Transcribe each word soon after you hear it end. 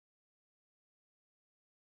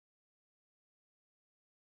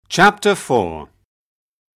Chapter 4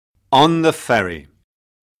 On the Ferry.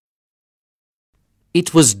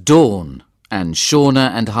 It was dawn, and Shauna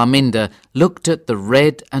and Harminder looked at the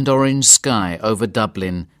red and orange sky over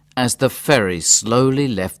Dublin as the ferry slowly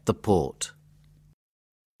left the port.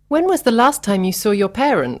 When was the last time you saw your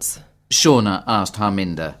parents? Shauna asked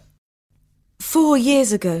Harminder. 4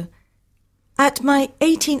 years ago, at my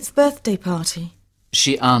 18th birthday party.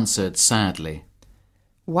 She answered sadly.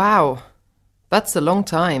 Wow, that's a long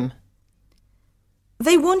time.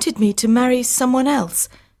 They wanted me to marry someone else.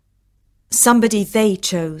 Somebody they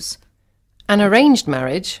chose. An arranged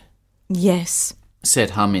marriage? Yes,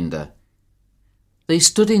 said Harminder. They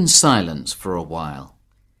stood in silence for a while.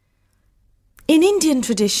 In Indian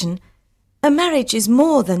tradition, a marriage is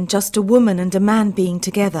more than just a woman and a man being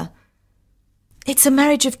together. It's a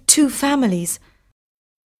marriage of 2 families.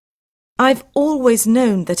 I've always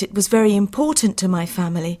known that it was very important to my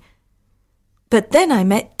family. But then I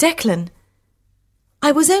met Declan.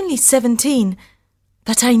 I was only 17,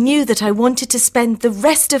 but I knew that I wanted to spend the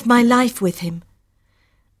rest of my life with him.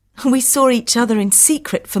 We saw each other in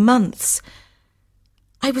secret for months.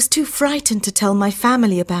 I was too frightened to tell my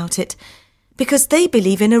family about it, because they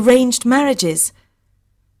believe in arranged marriages.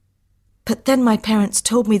 But then my parents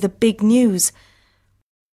told me the big news.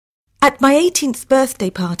 At my 18th birthday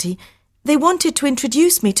party, they wanted to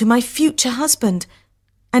introduce me to my future husband,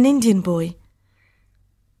 an Indian boy.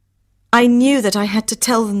 I knew that I had to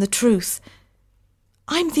tell them the truth.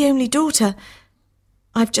 I'm the only daughter.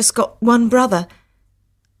 I've just got one brother,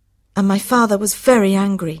 and my father was very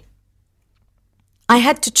angry. I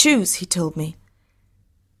had to choose, he told me,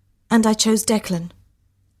 and I chose Declan.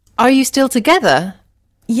 Are you still together?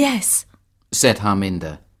 Yes, said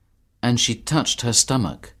Harminder, and she touched her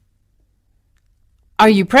stomach. Are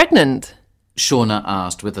you pregnant? Shauna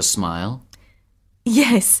asked with a smile.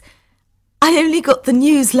 Yes, I only got the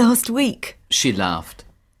news last week. She laughed.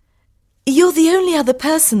 You're the only other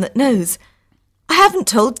person that knows. I haven't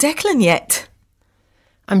told Declan yet.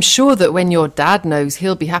 I'm sure that when your dad knows,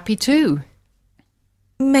 he'll be happy too.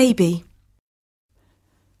 Maybe.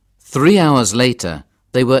 3 hours later,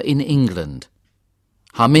 they were in England.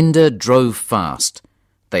 Harminder drove fast.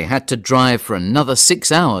 They had to drive for another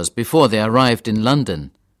 6 hours before they arrived in London.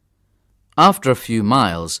 After a few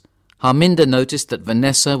miles, Harminder noticed that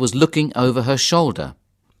Vanessa was looking over her shoulder.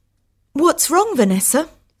 What's wrong, Vanessa?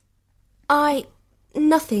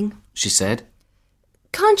 Nothing. She said.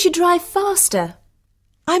 Can't you drive faster?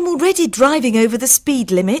 I'm already driving over the speed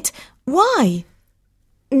limit. Why?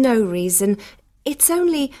 No reason. It's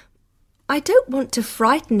only... I don't want to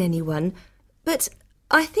frighten anyone, but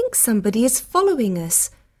I think somebody is following us.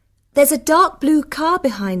 There's a dark blue car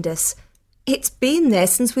behind us. It's been there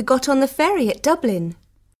since we got on the ferry at Dublin.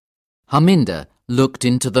 Harminder looked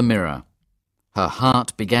into the mirror. Her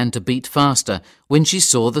heart began to beat faster when she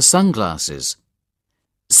saw the sunglasses.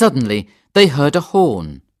 Suddenly, they heard a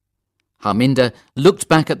horn. Harminder looked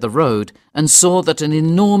back at the road and saw that an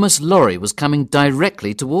enormous lorry was coming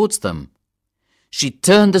directly towards them. She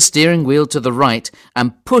turned the steering wheel to the right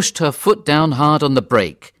and pushed her foot down hard on the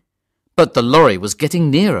brake. But the lorry was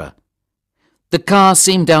getting nearer. The car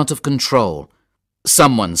seemed out of control.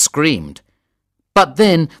 Someone screamed. But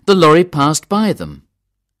then the lorry passed by them.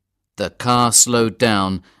 The car slowed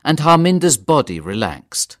down and Harminder's body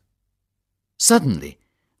relaxed. Suddenly,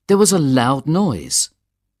 there was a loud noise.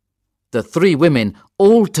 The 3 women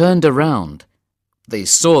all turned around. They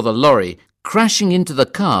saw the lorry crashing into the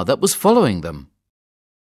car that was following them.